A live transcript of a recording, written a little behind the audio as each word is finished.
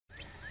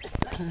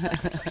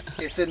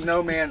It's in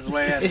no man's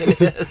land.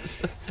 It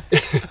is.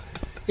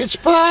 It's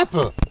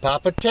Papa.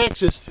 Papa,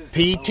 Texas.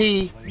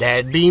 PT.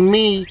 That'd be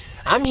me.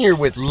 I'm here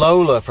with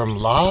Lola from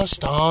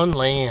Lost on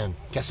Land.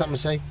 Got something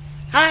to say?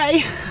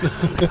 Hi.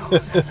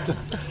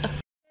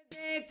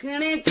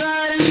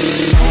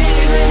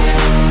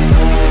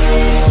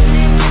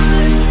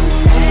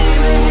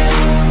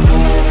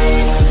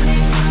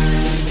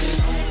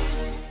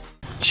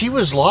 She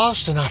was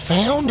lost and I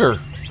found her.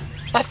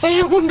 I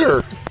found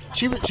her.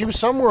 She was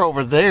somewhere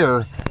over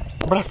there,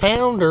 but I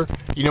found her.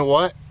 You know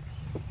what?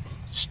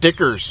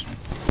 Stickers.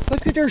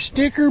 Look at her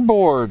sticker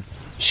board.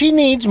 She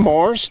needs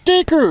more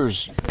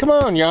stickers. Come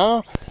on,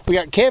 y'all. We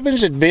got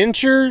Kevin's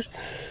Adventures,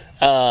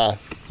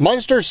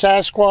 Monster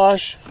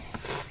Sasquatch,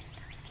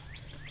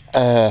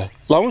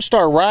 Lone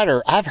Star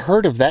Rider. I've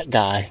heard of that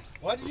guy.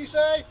 What did you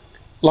say?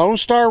 Lone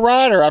Star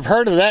Rider. I've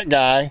heard of that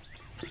guy.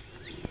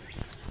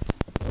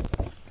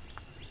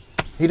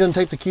 He doesn't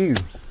take the cue.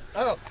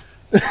 Oh.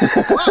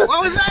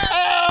 What was that?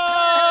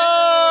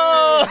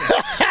 Oh!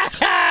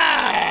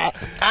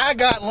 I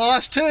got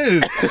lost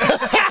too.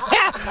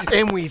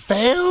 And we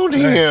found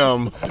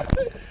him.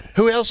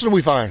 Who else did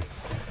we find?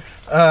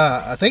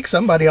 I think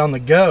somebody on the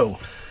go.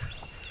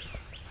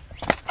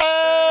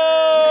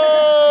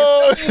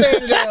 Oh!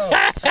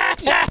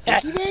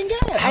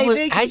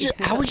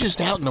 I I was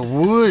just out in the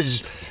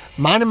woods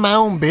minding my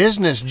own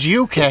business,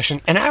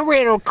 geocaching, and I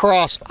ran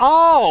across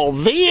all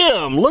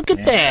them. Look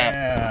at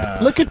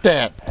that. Look at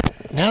that.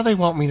 Now they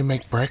want me to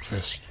make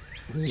breakfast.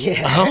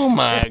 Yeah. Oh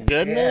my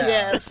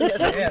goodness.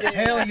 Yes.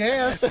 Hell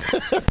yes.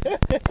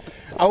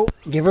 Oh,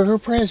 give her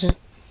present.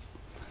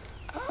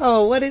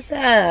 Oh, what is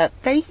that?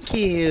 Thank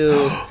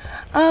you.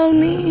 Oh,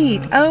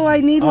 neat. Oh,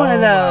 I need one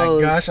of those. Oh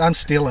my gosh, I'm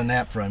stealing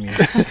that from you.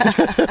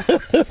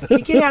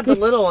 You can have the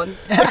little one.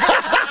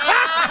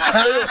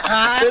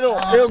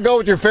 It'll go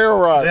with your ferro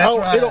rod. That's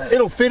right.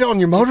 It'll fit on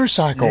your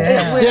motorcycle.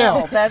 Yeah. It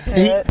will. That's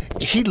it.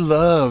 He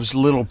loves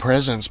little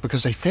presents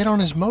because they fit on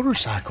his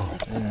motorcycle.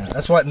 Yeah,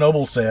 that's what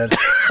Noble said.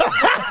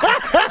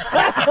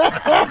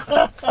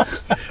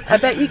 I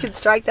bet you could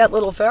strike that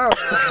little ferro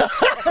rod.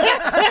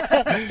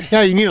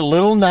 Yeah, you need a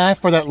little knife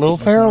for that little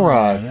ferro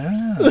rod.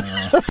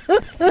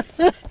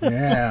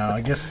 Yeah,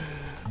 I guess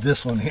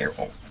this one here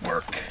won't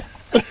work.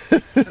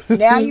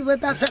 Now you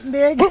whip out something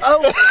big?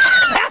 Oh.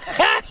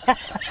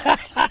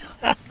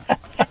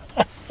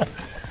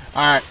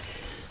 Alright,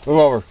 move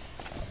over.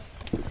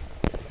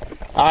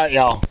 Alright,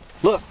 y'all.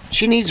 Look,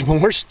 she needs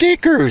more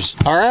stickers.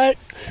 Alright?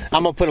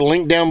 I'm going to put a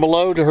link down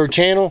below to her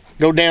channel.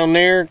 Go down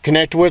there,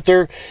 connect with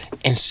her,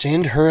 and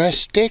send her a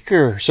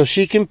sticker so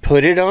she can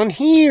put it on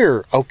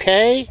here.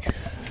 Okay?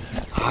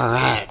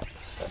 Alright.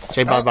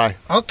 Say bye-bye.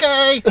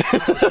 Okay.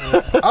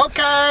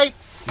 Okay.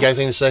 You got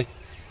anything to say?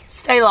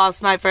 Stay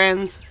lost, my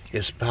friends.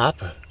 It's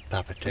Papa.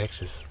 Papa,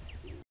 Texas.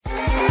 We'll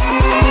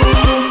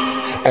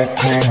be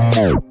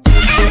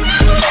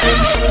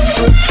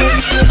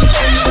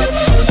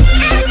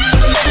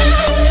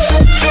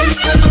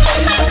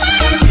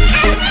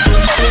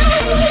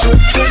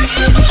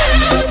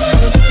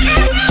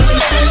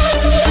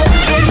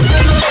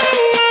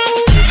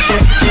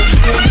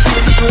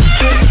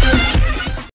right back.